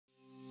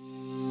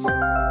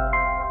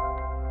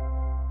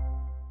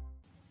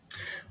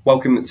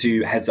Welcome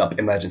to Heads Up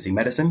Emergency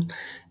Medicine.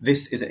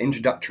 This is an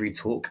introductory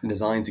talk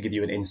designed to give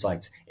you an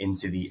insight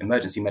into the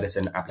emergency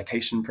medicine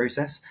application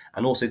process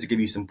and also to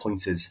give you some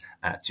pointers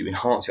to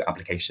enhance your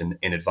application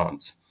in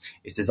advance.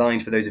 It's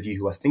designed for those of you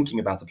who are thinking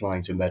about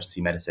applying to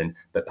emergency medicine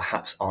but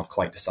perhaps aren't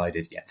quite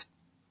decided yet.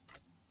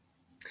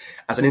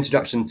 As an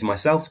introduction to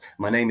myself,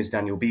 my name is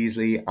Daniel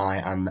Beasley. I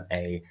am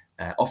a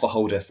offer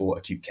holder for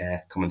acute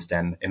care common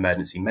STEM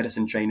emergency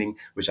medicine training,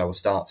 which I will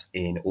start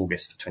in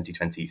August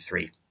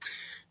 2023.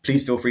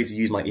 Please feel free to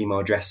use my email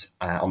address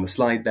on the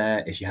slide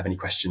there if you have any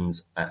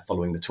questions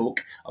following the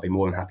talk. I'll be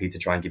more than happy to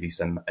try and give you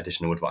some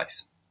additional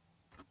advice.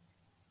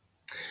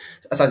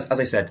 As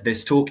I said,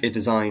 this talk is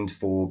designed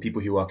for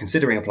people who are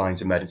considering applying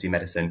to emergency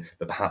medicine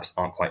but perhaps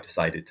aren't quite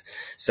decided.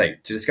 So,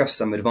 to discuss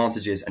some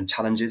advantages and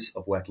challenges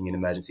of working in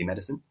emergency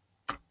medicine.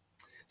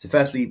 So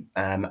firstly,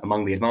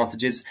 among the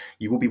advantages,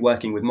 you will be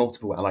working with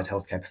multiple allied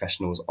healthcare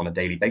professionals on a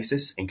daily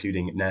basis,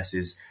 including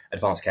nurses,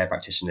 advanced care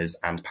practitioners,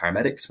 and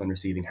paramedics when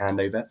receiving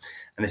handover.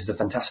 And this is a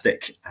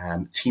fantastic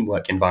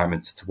teamwork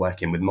environment to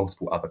work in with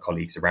multiple other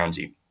colleagues around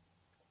you.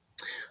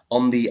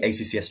 On the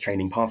ACCS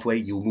training pathway,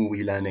 you will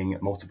be learning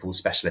multiple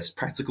specialist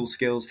practical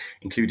skills,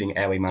 including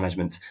airway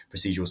management,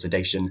 procedural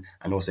sedation,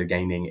 and also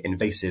gaining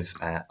invasive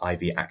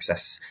IV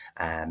access,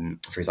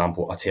 for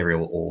example,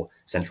 arterial or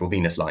central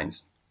venous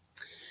lines.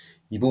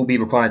 You will be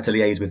required to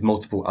liaise with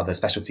multiple other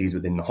specialties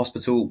within the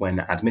hospital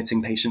when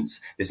admitting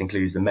patients. This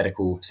includes the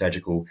medical,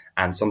 surgical,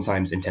 and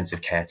sometimes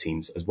intensive care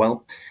teams as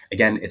well.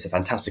 Again, it's a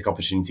fantastic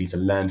opportunity to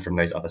learn from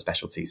those other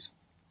specialties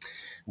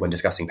when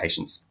discussing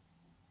patients.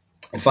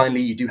 And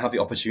finally, you do have the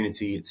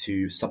opportunity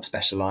to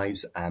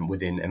subspecialise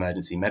within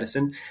emergency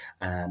medicine,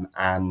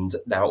 and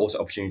there are also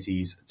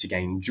opportunities to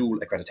gain dual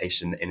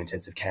accreditation in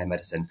intensive care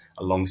medicine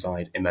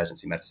alongside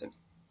emergency medicine.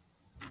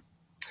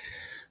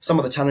 Some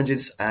of the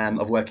challenges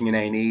of working in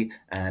A&E,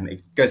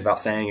 it goes without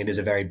saying it is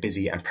a very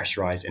busy and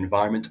pressurised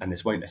environment, and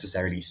this won't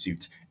necessarily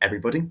suit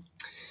everybody.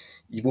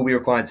 You will be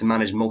required to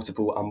manage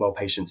multiple unwell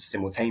patients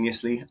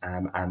simultaneously,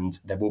 and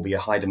there will be a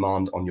high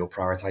demand on your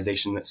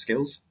prioritisation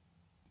skills.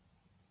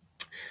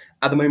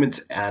 At the moment,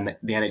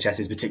 the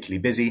NHS is particularly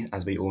busy,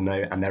 as we all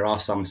know, and there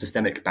are some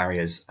systemic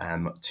barriers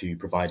to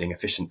providing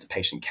efficient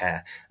patient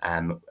care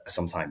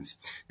sometimes.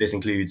 This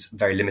includes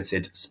very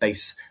limited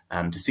space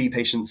to see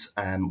patients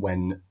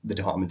when the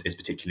department is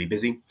particularly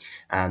busy,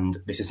 and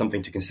this is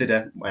something to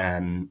consider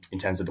in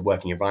terms of the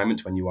working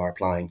environment when you are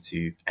applying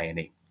to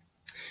A&E.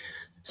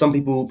 Some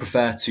people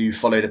prefer to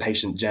follow the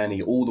patient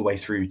journey all the way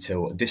through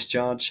till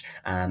discharge.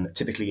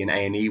 Typically in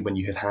A&E, when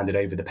you have handed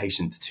over the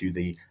patient to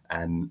the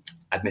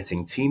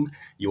admitting team,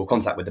 your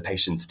contact with the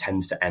patient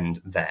tends to end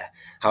there.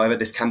 However,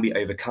 this can be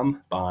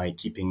overcome by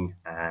keeping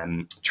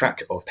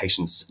track of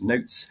patients'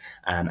 notes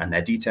and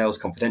their details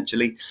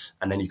confidentially,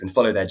 and then you can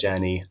follow their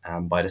journey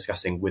by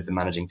discussing with the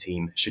managing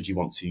team should you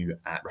want to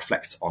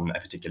reflect on a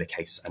particular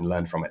case and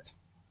learn from it.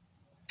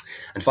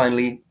 And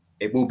finally,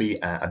 it will be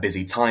a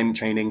busy time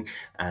training.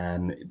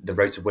 The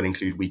rota will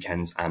include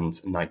weekends and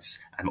nights,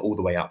 all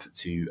the way up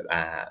to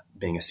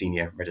being a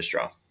senior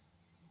registrar.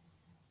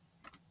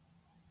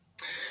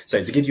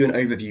 So to give you an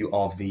overview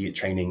of the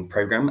training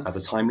programme as a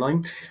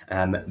timeline,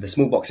 the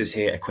small boxes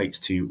here equate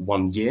to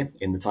 1 year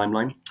in the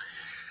timeline.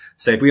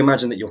 So if we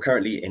imagine that you're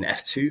currently in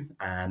F2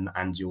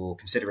 and you're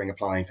considering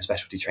applying for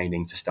specialty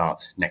training to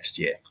start next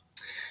year.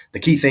 The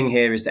key thing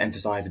here is to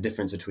emphasise the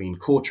difference between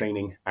core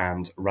training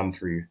and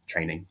run-through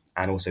training,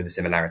 and also the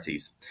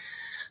similarities.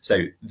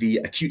 So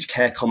the acute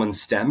care common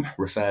STEM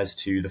refers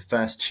to the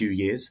first 2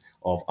 years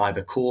of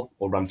either core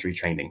or run-through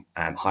training,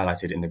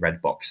 highlighted in the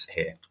red box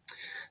here.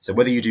 So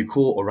whether you do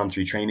core or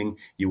run-through training,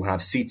 you will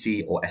have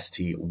CT or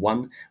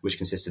ST1, which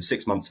consists of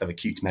 6 months of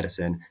acute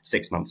medicine,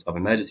 6 months of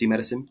emergency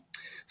medicine,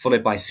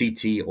 followed by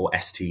CT or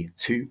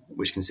ST2,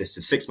 which consists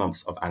of 6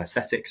 months of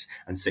anaesthetics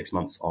and 6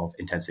 months of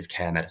intensive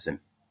care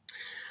medicine.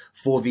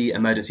 For the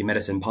emergency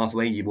medicine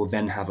pathway, you will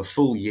then have a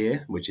full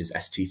year, which is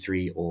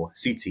ST3 or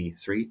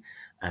CT3,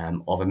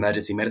 of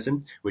emergency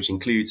medicine, which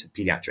includes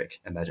paediatric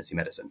emergency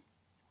medicine.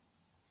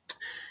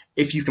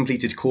 If you've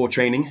completed core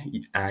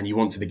training and you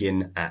want to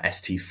begin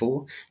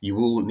ST4, you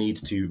will need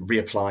to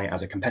reapply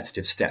as a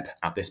competitive step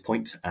at this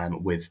point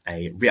with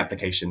a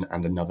reapplication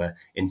and another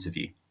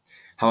interview.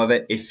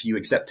 However, if you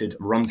accepted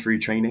run-through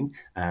training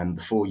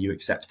before you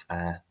accept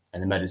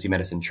an emergency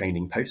medicine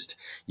training post,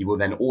 you will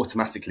then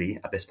automatically,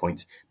 at this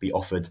point, be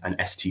offered an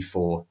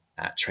ST4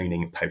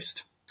 training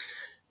post.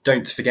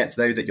 Don't forget,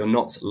 though, that you're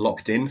not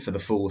locked in for the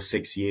full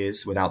 6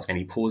 years without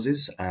any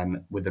pauses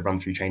with the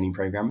run-through training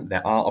programme.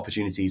 There are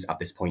opportunities at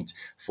this point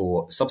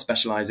for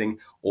subspecialising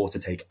or to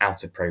take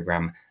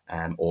out-of-programme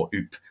or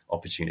OOP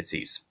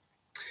opportunities.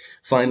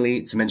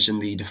 Finally, to mention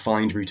the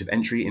defined route of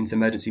entry into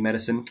emergency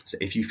medicine. So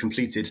if you've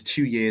completed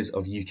 2 years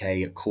of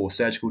UK core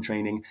surgical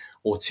training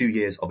or 2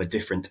 years of a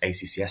different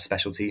ACCS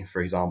specialty,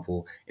 for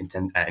example,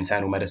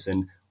 internal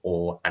medicine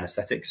or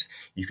anaesthetics,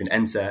 you can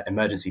enter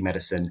emergency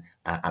medicine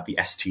at the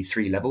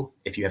ST3 level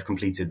if you have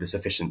completed the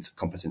sufficient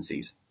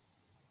competencies.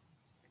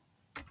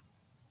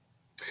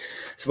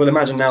 So we'll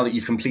imagine now that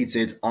you've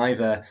completed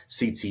either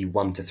CT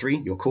 1 to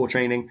 3, your core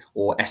training,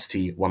 or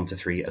ST 1 to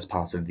 3 as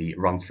part of the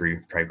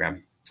run-through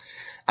program.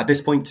 At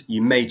this point,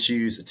 you may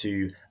choose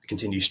to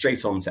continue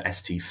straight on to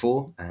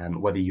ST4,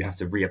 whether you have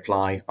to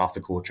reapply after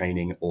core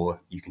training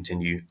or you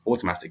continue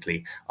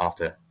automatically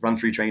after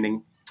run-through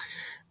training.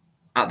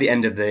 At the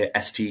end of the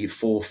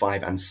ST4,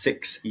 5, and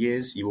 6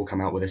 years, you will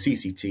come out with a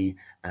CCT,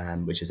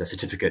 which is a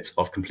certificate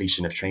of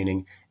completion of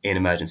training in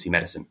emergency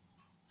medicine.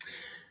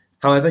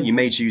 However, you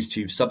may choose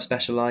to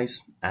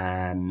subspecialise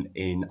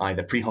in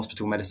either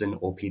pre-hospital medicine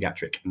or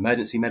paediatric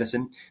emergency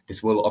medicine.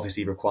 This will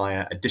obviously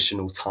require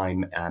additional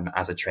time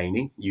as a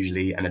trainee,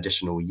 usually an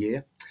additional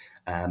year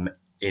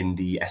in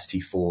the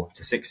ST4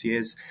 to 6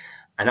 years.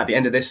 And at the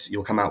end of this,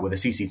 you'll come out with a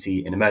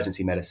CCT in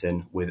emergency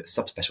medicine with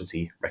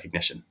subspecialty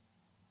recognition.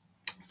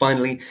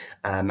 Finally,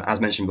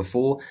 as mentioned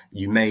before,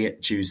 you may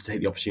choose to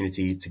take the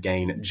opportunity to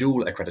gain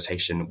dual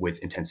accreditation with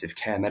intensive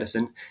care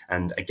medicine.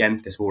 And again,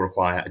 this will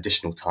require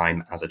additional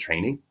time as a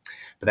trainee.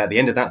 But at the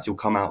end of that, you'll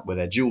come out with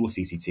a dual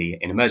CCT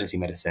in emergency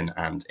medicine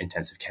and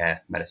intensive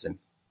care medicine.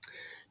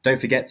 Don't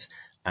forget,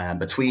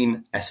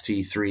 between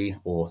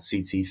ST3 or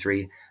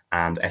CT3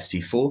 and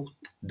ST4,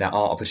 there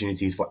are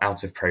opportunities for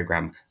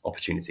out-of-program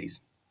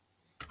opportunities.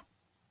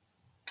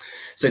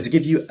 So to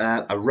give you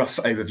a rough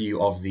overview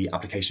of the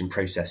application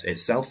process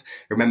itself,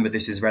 remember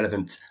this is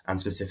relevant and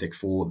specific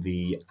for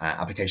the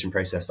application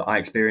process that I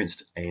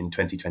experienced in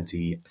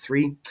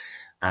 2023.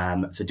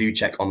 So do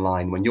check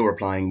online when you're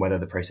applying whether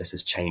the process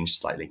has changed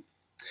slightly.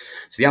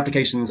 So the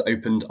applications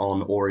opened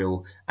on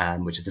Oriel,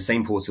 which is the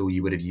same portal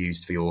you would have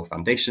used for your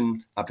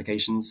foundation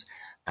applications,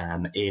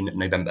 in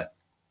November.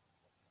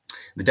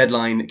 The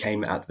deadline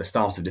came at the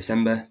start of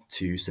December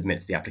to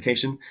submit the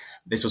application.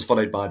 This was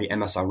followed by the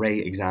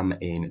MSRA exam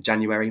in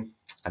January,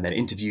 and then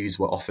interviews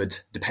were offered,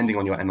 depending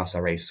on your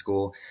MSRA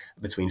score,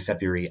 between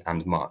February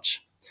and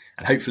March.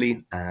 And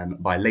hopefully,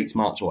 by late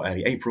March or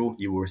early April,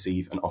 you will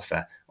receive an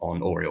offer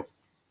on Oriel.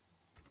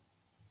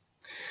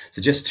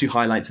 So just to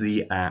highlight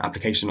the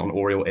application on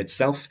Oriel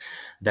itself,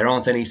 there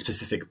aren't any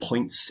specific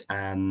points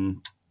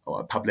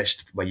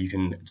published where you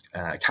can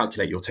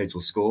calculate your total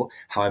score.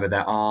 However,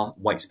 there are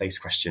white space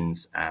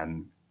questions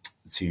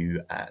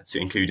to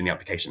include in the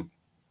application.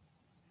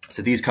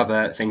 So these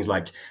cover things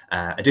like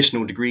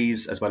additional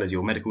degrees, as well as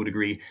your medical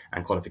degree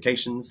and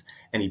qualifications,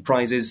 any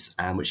prizes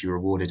which you were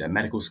awarded at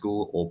medical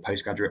school or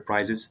postgraduate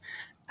prizes,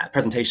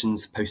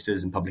 presentations,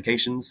 posters and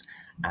publications.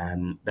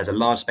 There's a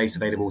large space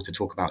available to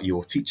talk about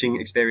your teaching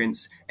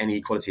experience,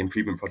 any quality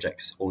improvement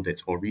projects,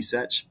 audit or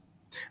research.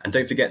 And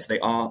don't forget, they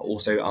are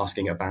also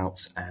asking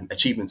about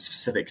achievements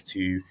specific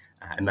to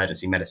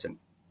emergency medicine.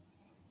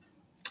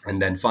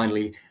 And then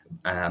finally,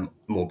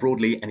 more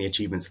broadly, any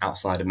achievements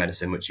outside of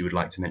medicine which you would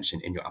like to mention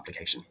in your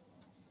application.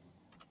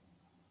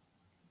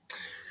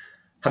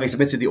 Having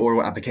submitted the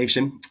oral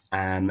application,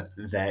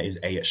 there is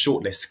a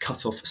shortlist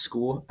cutoff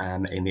score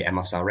in the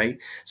MSRA.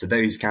 So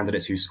those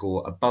candidates who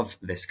score above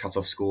this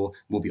cutoff score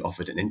will be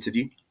offered an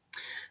interview.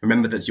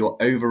 Remember that your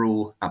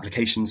overall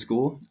application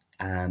score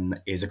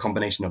is a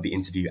combination of the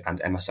interview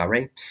and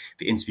MSRA.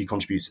 The interview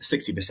contributes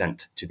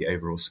 60% to the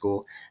overall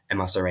score.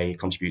 MSRA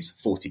contributes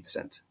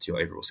 40% to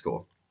your overall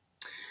score.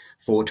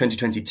 For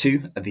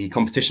 2022, the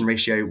competition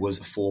ratio was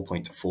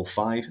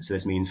 4.45. So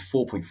this means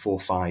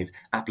 4.45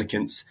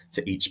 applicants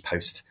to each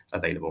post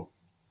available.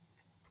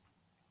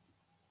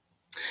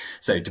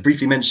 So to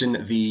briefly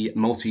mention the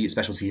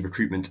multi-specialty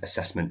recruitment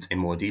assessment in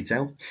more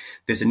detail,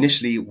 this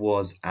initially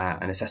was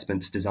an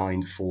assessment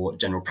designed for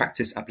general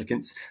practice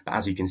applicants, but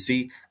as you can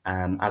see,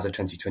 as of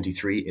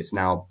 2023, it's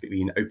now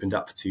been opened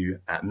up to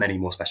many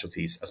more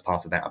specialties as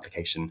part of their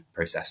application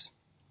process.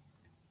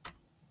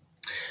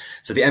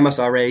 So the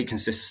MSRA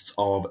consists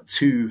of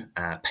two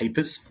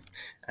papers.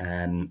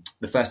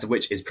 The first of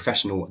which is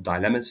professional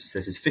dilemmas. So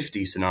this is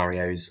 50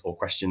 scenarios or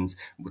questions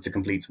to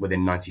complete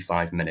within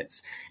 95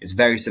 minutes. It's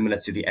very similar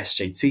to the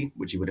SJT,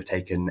 which you would have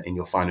taken in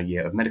your final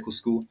year of medical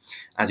school.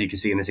 As you can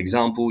see in this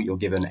example, you're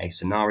given a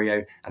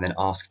scenario and then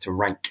asked to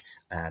rank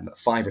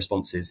 5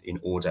 responses in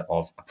order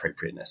of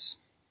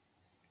appropriateness.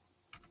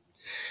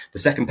 The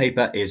second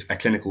paper is a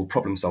clinical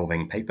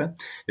problem-solving paper.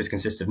 This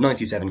consists of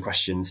 97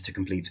 questions to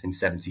complete in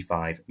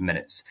 75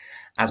 minutes.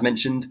 As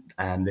mentioned,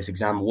 this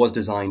exam was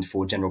designed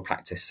for general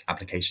practice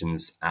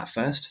applications at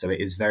first, so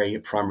it is very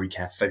primary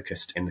care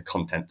focused in the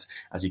content,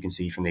 as you can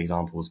see from the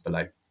examples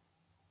below.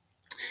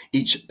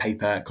 Each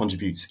paper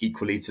contributes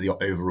equally to the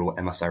overall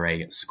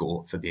MSRA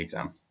score for the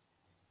exam.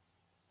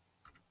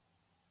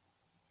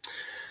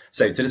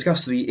 So to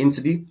discuss the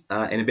interview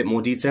in a bit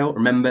more detail,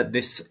 remember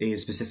this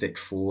is specific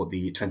for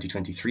the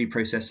 2023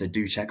 process, so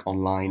do check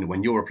online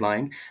when you're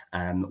applying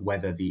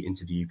whether the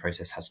interview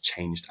process has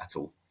changed at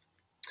all.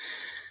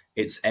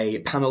 It's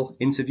a panel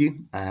interview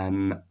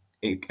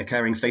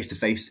occurring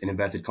face-to-face in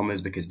inverted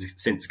commas because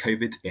since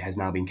COVID, it has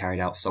now been carried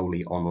out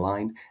solely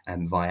online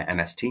via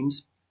MS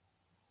Teams.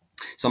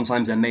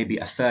 Sometimes there may be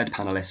a third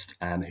panelist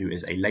who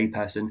is a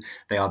layperson.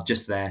 They are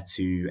just there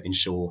to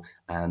ensure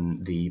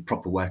the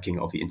proper working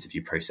of the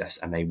interview process,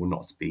 and they will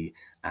not be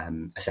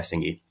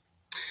assessing you.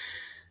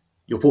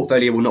 Your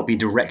portfolio will not be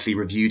directly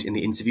reviewed in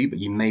the interview, but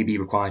you may be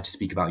required to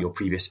speak about your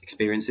previous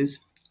experiences.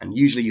 And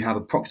usually you have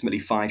approximately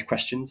 5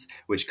 questions,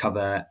 which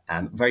cover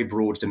very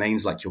broad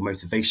domains like your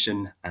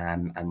motivation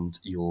and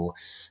your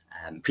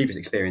previous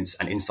experience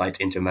and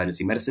insight into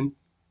emergency medicine,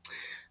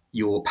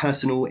 your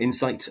personal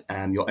insight,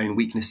 your own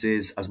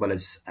weaknesses, as well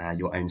as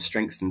your own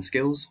strengths and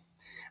skills,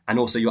 and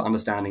also your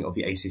understanding of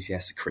the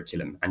ACCS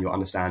curriculum and your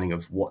understanding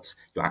of what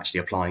you're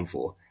actually applying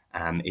for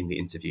in the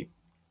interview.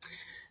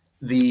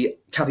 The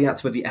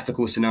caveats with the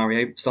ethical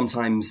scenario,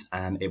 sometimes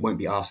it won't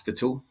be asked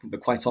at all, but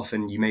quite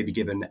often you may be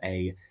given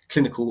a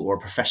clinical or a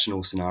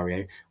professional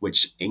scenario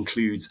which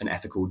includes an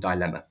ethical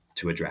dilemma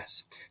to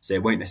address. So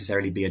it won't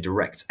necessarily be a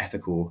direct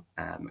ethical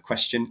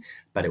question,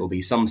 but it will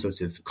be some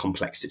sort of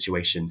complex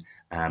situation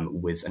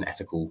with an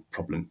ethical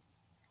problem.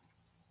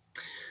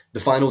 The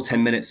final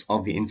 10 minutes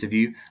of the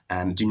interview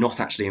do not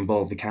actually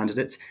involve the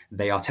candidate.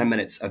 They are 10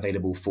 minutes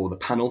available for the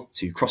panel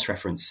to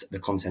cross-reference the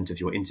content of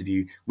your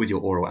interview with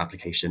your oral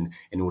application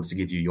in order to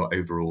give you your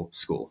overall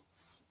score.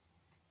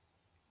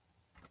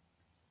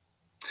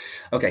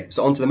 Okay,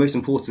 so on to the most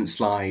important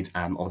slide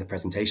of the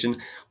presentation.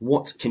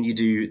 What can you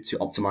do to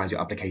optimize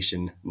your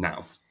application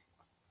now?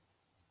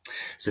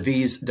 So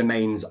these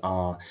domains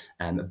are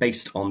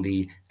based on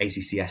the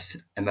ACCS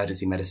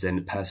Emergency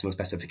Medicine personal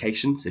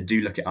specification. So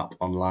do look it up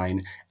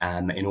online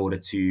in order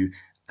to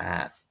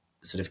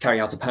sort of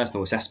carry out a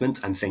personal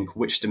assessment and think,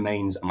 which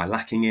domains am I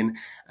lacking in?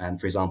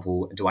 For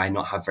example, do I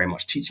not have very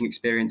much teaching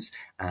experience?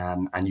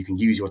 And you can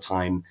use your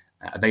time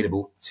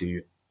available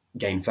to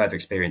gain further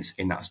experience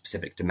in that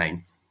specific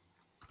domain.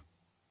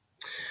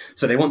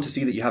 So they want to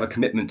see that you have a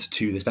commitment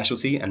to the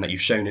specialty and that you've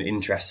shown an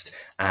interest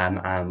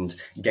and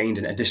gained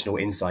an additional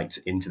insight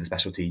into the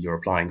specialty you're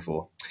applying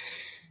for.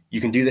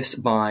 You can do this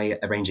by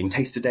arranging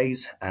taster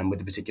days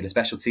with a particular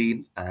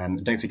specialty.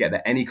 Don't forget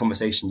that any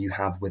conversation you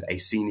have with a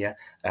senior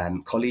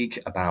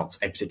colleague about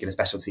a particular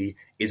specialty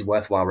is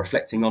worthwhile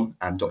reflecting on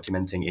and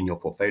documenting in your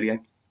portfolio.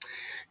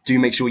 Do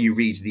make sure you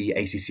read the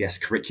ACCS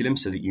curriculum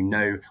so that you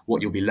know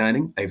what you'll be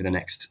learning over the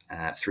next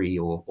 3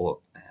 or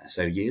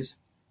so years.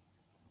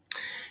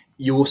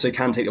 You also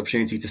can take the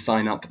opportunity to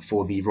sign up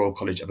for the Royal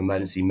College of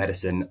Emergency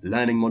Medicine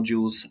learning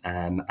modules,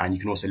 and you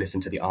can also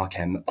listen to the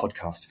RChem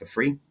podcast for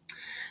free.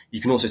 You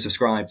can also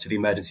subscribe to the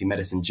Emergency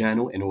Medicine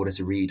Journal in order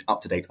to read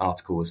up-to-date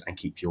articles and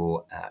keep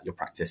your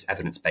practice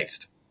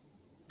evidence-based.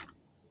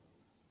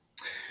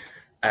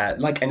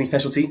 Like any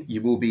specialty,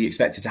 you will be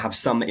expected to have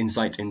some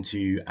insight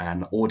into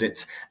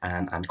audit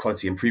and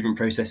quality improvement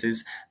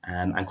processes,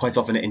 and quite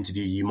often at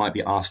interview you might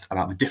be asked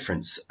about the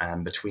difference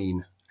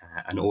between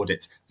an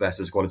audit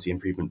versus quality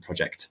improvement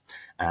project,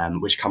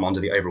 which come under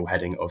the overall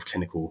heading of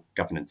clinical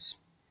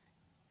governance.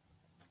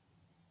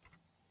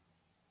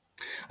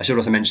 I should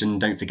also mention,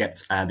 don't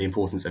forget the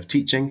importance of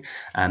teaching.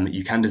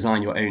 You can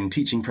design your own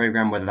teaching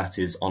program, whether that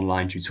is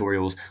online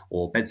tutorials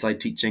or bedside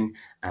teaching.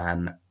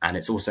 And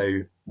it's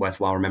also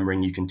worthwhile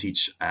remembering you can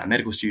teach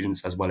medical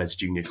students as well as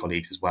junior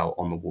colleagues as well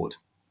on the ward.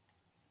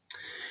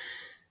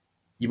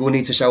 You will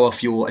need to show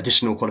off your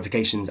additional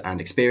qualifications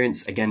and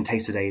experience. Again,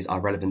 taster days are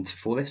relevant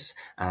for this.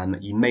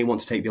 You may want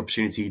to take the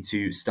opportunity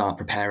to start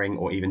preparing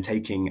or even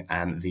taking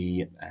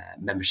the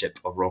membership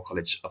of Royal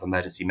College of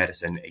Emergency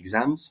Medicine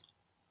exams.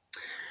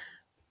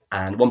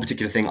 And one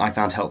particular thing I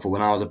found helpful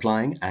when I was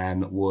applying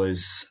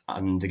was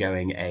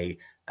undergoing a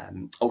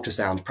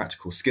ultrasound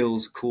practical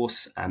skills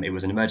course. It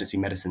was an emergency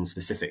medicine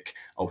specific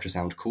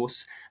ultrasound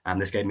course.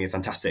 This gave me a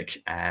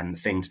fantastic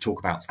thing to talk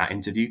about at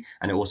interview,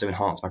 and it also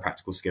enhanced my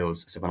practical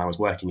skills. So when I was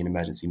working in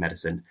emergency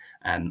medicine,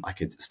 I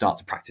could start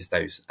to practice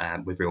those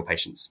with real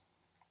patients.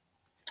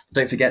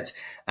 Don't forget,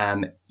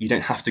 you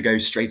don't have to go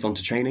straight on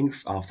to training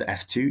after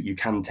F2. You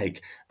can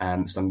take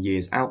some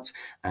years out,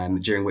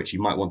 during which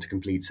you might want to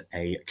complete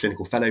a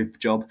clinical fellow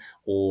job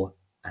or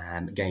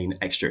gain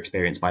extra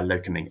experience by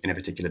locuming in a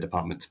particular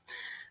department.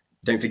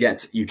 Don't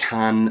forget, you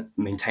can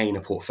maintain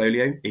a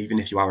portfolio. Even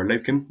if you are a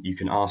locum, you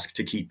can ask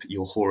to keep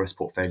your Horus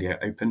portfolio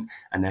open,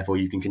 and therefore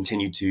you can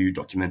continue to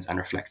document and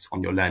reflect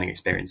on your learning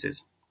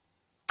experiences.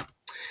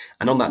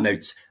 And on that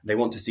note, they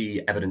want to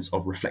see evidence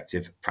of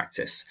reflective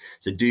practice.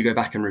 So do go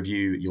back and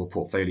review your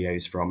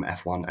portfolios from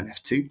F1 and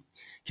F2.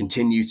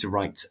 Continue to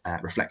write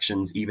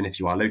reflections, even if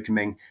you are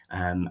locuming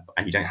and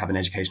you don't have an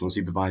educational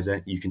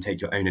supervisor. You can take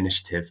your own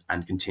initiative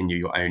and continue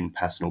your own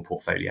personal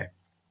portfolio.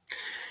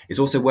 It's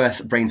also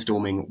worth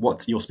brainstorming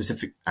what your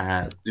specific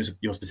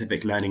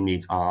learning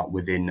needs are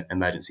within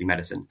emergency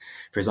medicine.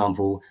 For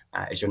example,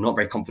 if you're not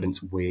very confident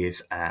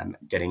with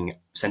getting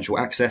central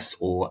access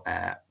or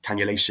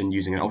cannulation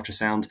using an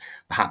ultrasound,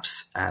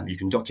 perhaps you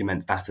can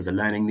document that as a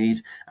learning need,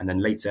 and then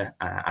later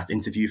at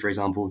interview, for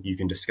example, you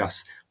can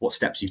discuss what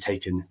steps you've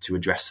taken to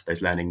address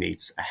those learning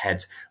needs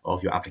ahead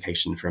of your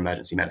application for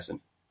emergency medicine.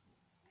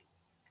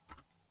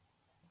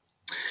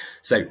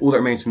 So all that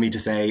remains for me to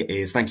say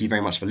is thank you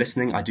very much for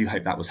listening. I do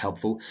hope that was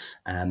helpful.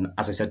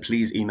 As I said,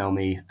 please email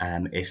me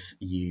if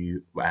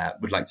you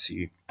would like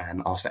to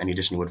ask for any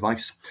additional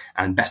advice,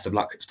 and best of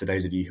luck to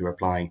those of you who are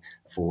applying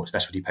for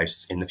specialty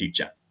posts in the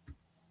future.